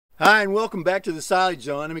Hi, and welcome back to the Silage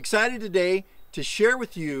Zone. I'm excited today to share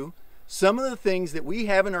with you some of the things that we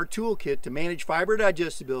have in our toolkit to manage fiber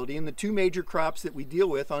digestibility in the two major crops that we deal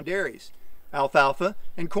with on dairies, alfalfa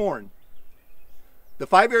and corn. The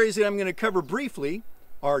 5 areas that I'm going to cover briefly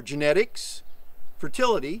are genetics,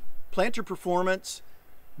 fertility, planter performance,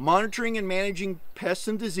 monitoring and managing pests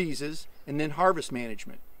and diseases, and then harvest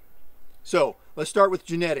management. So let's start with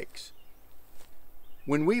genetics.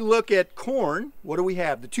 When we look at corn, what do we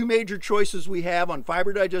have? The two major choices we have on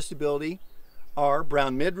fiber digestibility are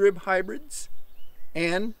brown midrib hybrids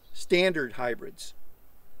and standard hybrids,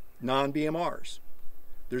 non-BMRs.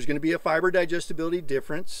 There's going to be a fiber digestibility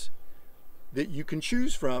difference that you can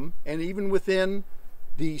choose from, and even within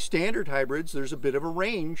the standard hybrids, there's a bit of a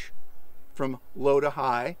range from low to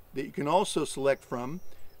high that you can also select from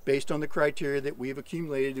based on the criteria that we've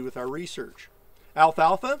accumulated with our research.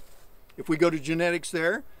 Alfalfa, if we go to genetics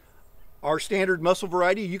there, our standard muscle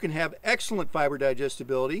variety, you can have excellent fiber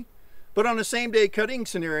digestibility, but on a same-day cutting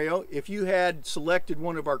scenario, if you had selected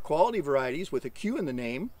one of our quality varieties with a Q in the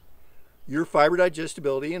name, your fiber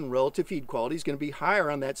digestibility and relative feed quality is going to be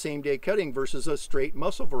higher on that same-day cutting versus a straight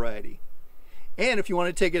muscle variety. And if you want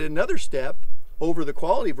to take it another step over the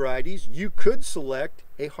quality varieties, you could select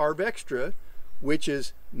a Harv Extra, which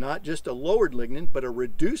is not just a lowered lignin, but a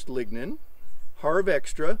reduced lignin. Harv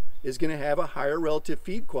Extra is going to have a higher relative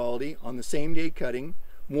feed quality on the same day cutting,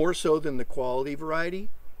 more so than the quality variety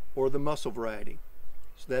or the muscle variety.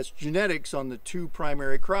 So that's genetics on the two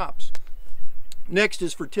primary crops. Next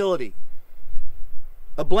is fertility.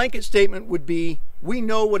 A blanket statement would be, we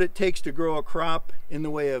know what it takes to grow a crop in the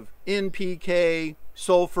way of NPK,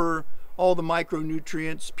 sulfur, all the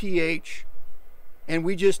micronutrients, pH, and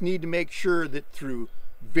we just need to make sure that through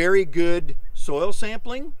very good soil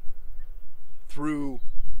sampling, through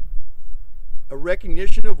a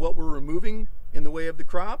recognition of what we're removing in the way of the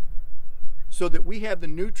crop, so that we have the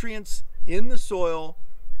nutrients in the soil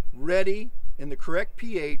ready in the correct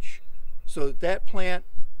pH, so that that plant,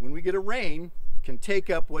 when we get a rain, can take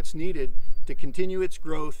up what's needed to continue its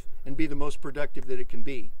growth and be the most productive that it can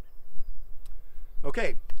be.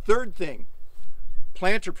 Okay, third thing,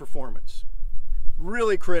 planter performance.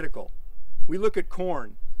 Really critical. We look at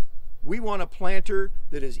corn. We want a planter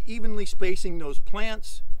that is evenly spacing those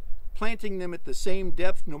plants, planting them at the same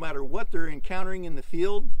depth no matter what they're encountering in the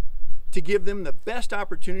field, to give them the best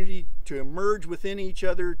opportunity to emerge within each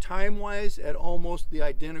other time-wise at almost the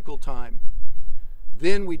identical time.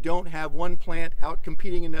 Then we don't have one plant out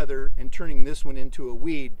competing another and turning this one into a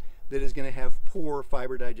weed that is going to have poor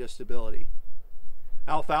fiber digestibility.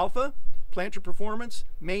 Alfalfa, planter performance,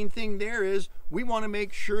 main thing there is we want to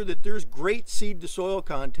make sure that there's great seed to soil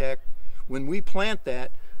contact when we plant that,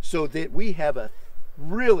 so that we have a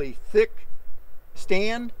really thick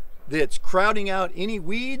stand that's crowding out any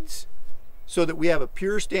weeds, so that we have a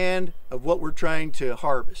pure stand of what we're trying to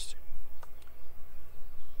harvest.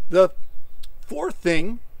 The fourth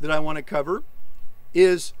thing that I want to cover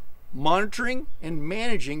is monitoring and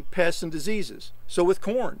managing pests and diseases. So with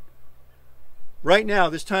corn, right now,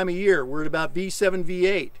 this time of year, we're at about V7,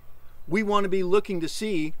 V8. We want to be looking to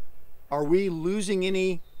see, are we losing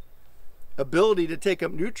any ability to take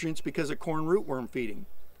up nutrients because of corn rootworm feeding?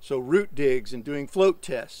 So root digs and doing float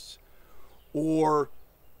tests. Or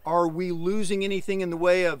are we losing anything in the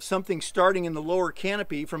way of something starting in the lower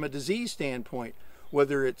canopy from a disease standpoint,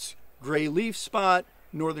 whether it's gray leaf spot,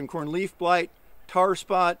 northern corn leaf blight, tar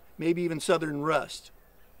spot, maybe even southern rust.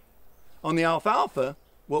 On the alfalfa,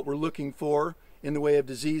 what we're looking for in the way of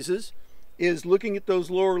diseases is looking at those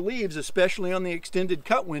lower leaves, especially on the extended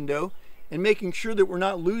cut window, and making sure that we're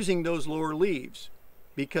not losing those lower leaves.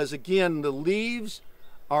 Because again, the leaves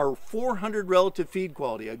are 400 relative feed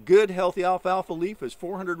quality. A good healthy alfalfa leaf is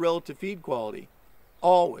 400 relative feed quality,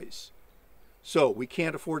 always. So we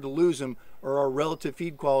can't afford to lose them, or our relative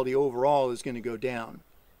feed quality overall is going to go down.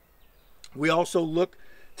 We also look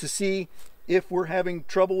to see if we're having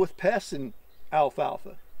trouble with pests in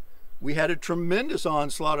alfalfa. We had a tremendous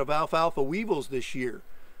onslaught of alfalfa weevils this year.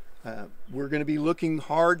 We're going to be looking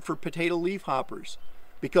hard for potato leaf hoppers,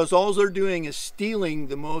 because all they're doing is stealing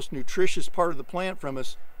the most nutritious part of the plant from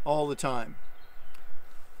us all the time.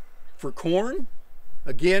 For corn,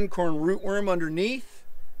 again, corn rootworm underneath,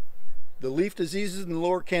 the leaf diseases in the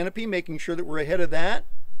lower canopy, making sure that we're ahead of that.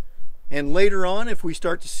 And later on, if we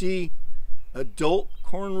start to see adult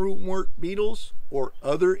corn rootwort beetles or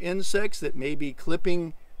other insects that may be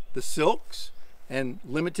clipping the silks and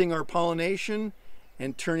limiting our pollination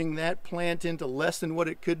and turning that plant into less than what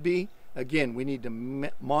it could be, again, we need to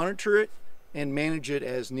monitor it and manage it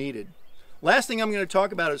as needed. Last thing I'm going to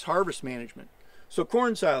talk about is harvest management. So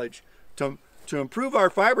corn silage, to to improve our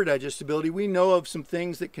fiber digestibility, we know of some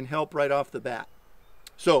things that can help right off the bat.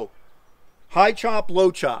 So, high chop,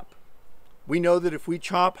 low chop. We know that if we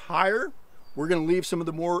chop higher, we're going to leave some of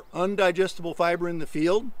the more undigestible fiber in the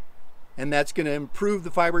field, and that's going to improve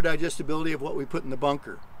the fiber digestibility of what we put in the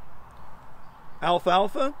bunker.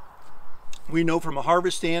 Alfalfa, we know from a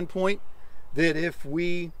harvest standpoint that if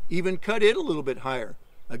we even cut it a little bit higher,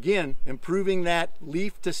 again, improving that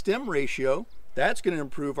leaf to stem ratio, that's going to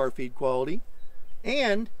improve our feed quality.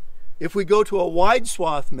 And if we go to a wide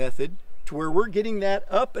swath method to where we're getting that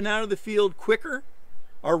up and out of the field quicker,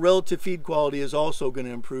 our relative feed quality is also going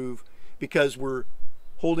to improve because we're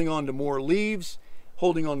holding on to more leaves,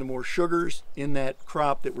 holding on to more sugars in that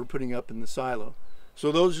crop that we're putting up in the silo.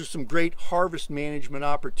 So those are some great harvest management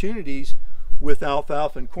opportunities with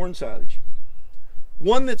alfalfa and corn silage.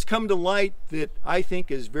 One that's come to light that I think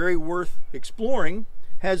is very worth exploring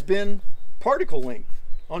has been particle length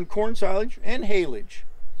on corn silage and haylage.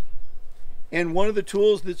 And one of the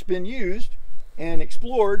tools that's been used and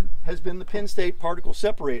explored has been the Penn State particle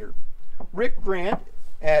separator. Rick Grant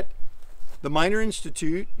at the Minor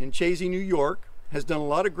Institute in Chazy, New York has done a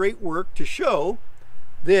lot of great work to show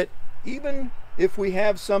that even if we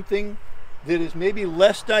have something that is maybe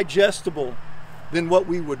less digestible than what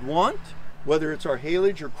we would want, whether it's our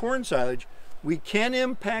haylage or corn silage, we can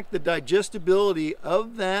impact the digestibility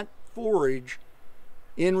of that forage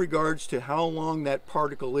in regards to how long that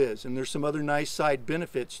particle is. And there's some other nice side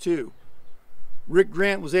benefits too. Rick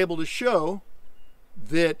Grant was able to show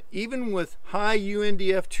that even with high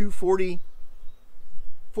UNDF 240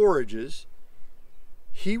 forages,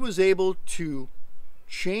 he was able to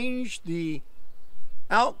change the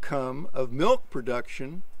outcome of milk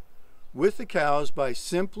production with the cows by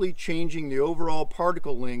simply changing the overall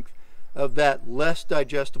particle length of that less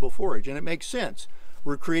digestible forage. And it makes sense.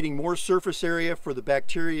 We're creating more surface area for the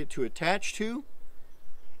bacteria to attach to,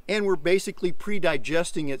 and we're basically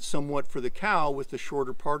pre-digesting it somewhat for the cow with the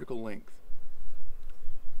shorter particle length.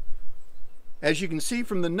 As you can see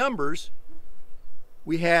from the numbers,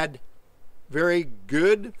 we had very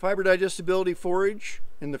good fiber digestibility forage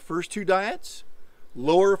in the first two diets,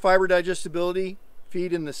 lower fiber digestibility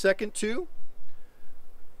feed in the second two,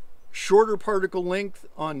 shorter particle length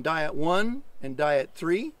on diet 1 and diet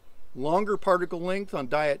 3, longer particle length on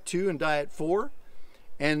diet 2 and diet 4,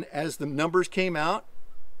 and as the numbers came out,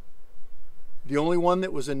 the only one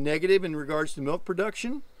that was a negative in regards to milk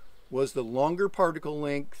production was the longer particle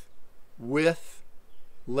length with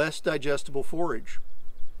less digestible forage.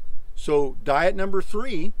 So diet number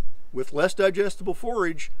 3 with less digestible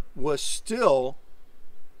forage was still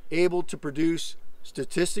able to produce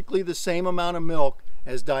statistically the same amount of milk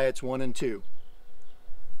as diets 1 and 2.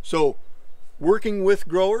 So working with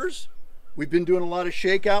growers, we've been doing a lot of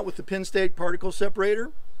shakeout with the Penn State particle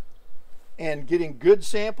separator and getting good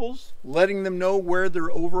samples, letting them know where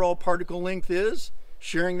their overall particle length is,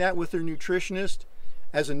 sharing that with their nutritionist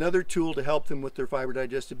as another tool to help them with their fiber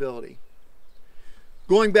digestibility.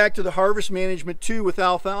 Going back to the harvest management too with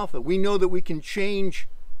alfalfa, we know that we can change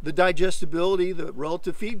the digestibility, the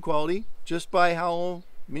relative feed quality, just by how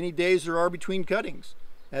many days there are between cuttings.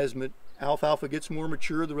 As alfalfa gets more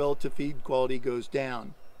mature, the relative feed quality goes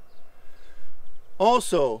down.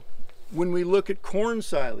 Also, when we look at corn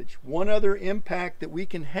silage, one other impact that we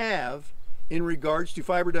can have in regards to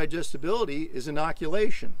fiber digestibility is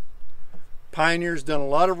inoculation. Pioneer's done a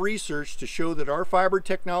lot of research to show that our fiber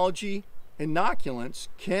technology inoculants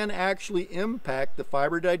can actually impact the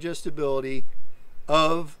fiber digestibility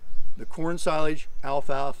of the corn silage,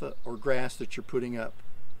 alfalfa, or grass that you're putting up.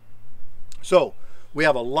 So we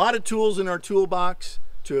have a lot of tools in our toolbox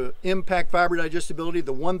to impact fiber digestibility.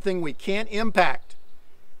 The one thing we can't impact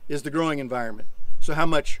is the growing environment. So how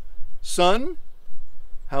much sun,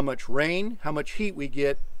 how much rain, how much heat we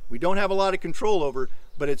get, we don't have a lot of control over,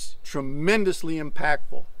 but it's tremendously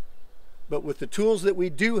impactful. But with the tools that we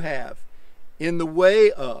do have in the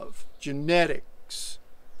way of genetics,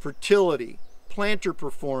 fertility, planter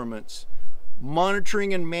performance,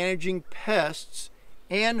 monitoring and managing pests,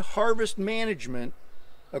 and harvest management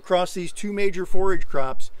across these two major forage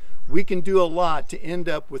crops, we can do a lot to end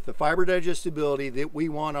up with the fiber digestibility that we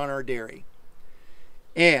want on our dairy.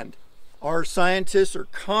 And our scientists are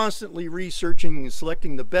constantly researching and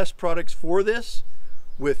selecting the best products for this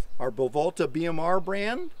with our Bovalta BMR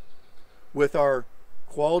brand, with our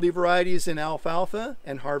quality varieties in alfalfa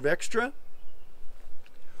and Harv Extra.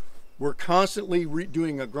 We're constantly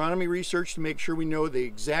doing agronomy research to make sure we know the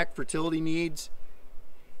exact fertility needs.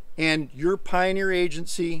 And your Pioneer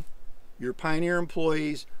agency, your Pioneer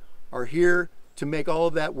employees are here to make all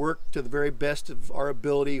of that work to the very best of our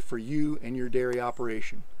ability for you and your dairy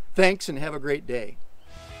operation. Thanks and have a great day.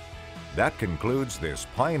 That concludes this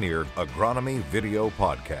Pioneer Agronomy video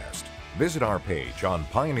podcast. Visit our page on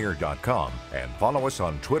pioneer.com and follow us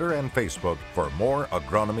on Twitter and Facebook for more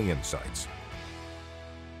agronomy insights.